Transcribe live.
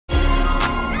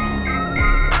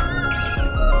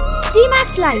T-Max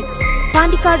Lights,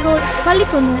 Pandikad Road,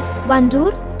 Pallikkunnu,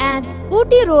 Vandoor and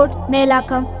Ooty Road,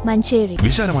 Melakam, Mancheri.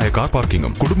 വിശാലമായ car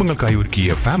പാർക്കിംഗും കുടുംബങ്ങൾക്കായി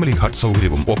ഒരുക്കിയ family hut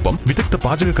സൗകര്യവും ഒപ്പം വിദഗ്ധ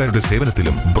പാചകക്കാരുടെ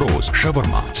സേവനത്തിലും ബ്രോസ്,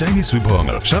 ഷവർമ, ചൈനീസ്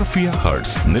വിഭവങ്ങൾ. Sharfiya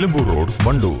huts, Nilambur road,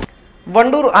 Wandoor.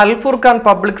 Wandoor Al Furqan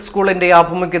public സ്കൂളിന്റെ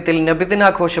ആഭിമുഖ്യത്തിൽ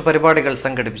നബിദിനാഘോഷ പരിപാടികൾ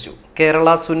സംഘടിപ്പിച്ചു.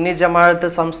 കേരള സുന്നി ജമാഅത്ത്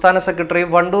സംസ്ഥാന സെക്രട്ടറി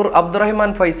വണ്ടൂർ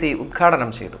അബ്ദുറഹിമാൻ ഫൈസി ഉദ്ഘാടനം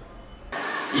ചെയ്തു.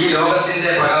 ഈ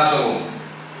ലോകത്തിന്റെ പ്രകാശവും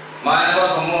മാനവ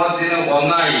സമൂഹത്തിന്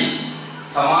ഒന്നായി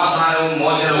സമാധാനവും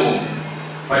മോചനവും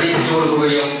പഠിപ്പിച്ചു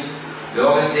കൊടുക്കുകയും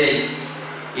ലോകത്തെ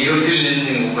ഇരുട്ടിൽ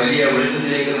നിന്ന് വലിയ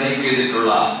വെളിച്ചത്തിലേക്ക്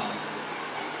നയിക്കുകയുള്ള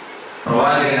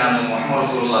പ്രവാചകനാണ് മുഹമ്മദ്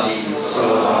റസൂലുള്ളാഹി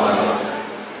സ്വല്ലല്ലാഹു അലൈഹി വസല്ലം.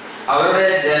 അവരുടെ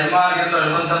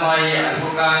ജന്മദിനത്തോടനുബന്ധമായി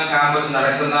അൽഫുർഖാൻ ക്യാമ്പസ്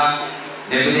നടക്കുന്ന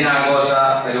നബിദിനാഘോഷ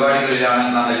പരിപാടികളിലാണ്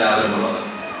നാം എല്ലാവരും ഉള്ളത്.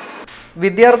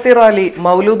 വിദ്യാർത്ഥി റാലി,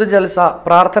 മൗലൂദ് ജൽസ,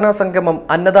 പ്രാർത്ഥനാ സംഗമം,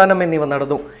 അന്നദാനം എന്നിവ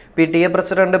നടന്നു. PTA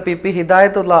പ്രസിഡന്റ് PP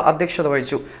ഹിദായത്തുള്ള അധ്യക്ഷത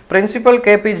വഹിച്ചു. Principal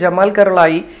KP Jamal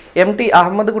കരളായി, MT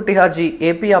Ahmed കുട്ടി ഹാജി,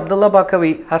 AP അബ്ദുള്ള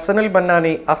ബാക്കവി, ഹസനുൽ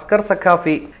ബന്നാനി, അസ്കർ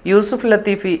സഖാഫി, യൂസുഫ്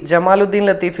ലത്തീഫി, ജമാലുദ്ദീൻ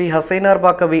ലത്തീഫി, ഹസൈനാർ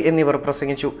ബാക്കവി എന്നിവർ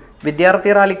പ്രസംഗിച്ചു.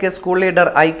 വിദ്യാർത്ഥി റാലിക്ക് school leader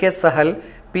IK Sahal,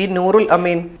 P Noorul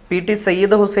അമീൻ, PT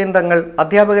സയ്യിദ് ഹുസൈൻ തങ്ങൾ,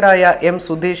 അധ്യാപകരായ M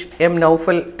Sudheesh, M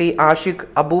Noufal, T Ashiq,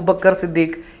 Abubakar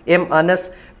Siddique, M Anas,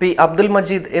 P Abdul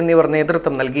Majeed എന്നിവർ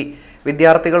നേതൃത്വം നൽകി.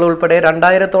 വിദ്യാർത്ഥികൾ ഉൾപ്പെടെ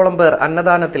 2000-ഓളം പേർ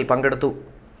അന്നദാനത്തിൽ പങ്കെടുത്തു.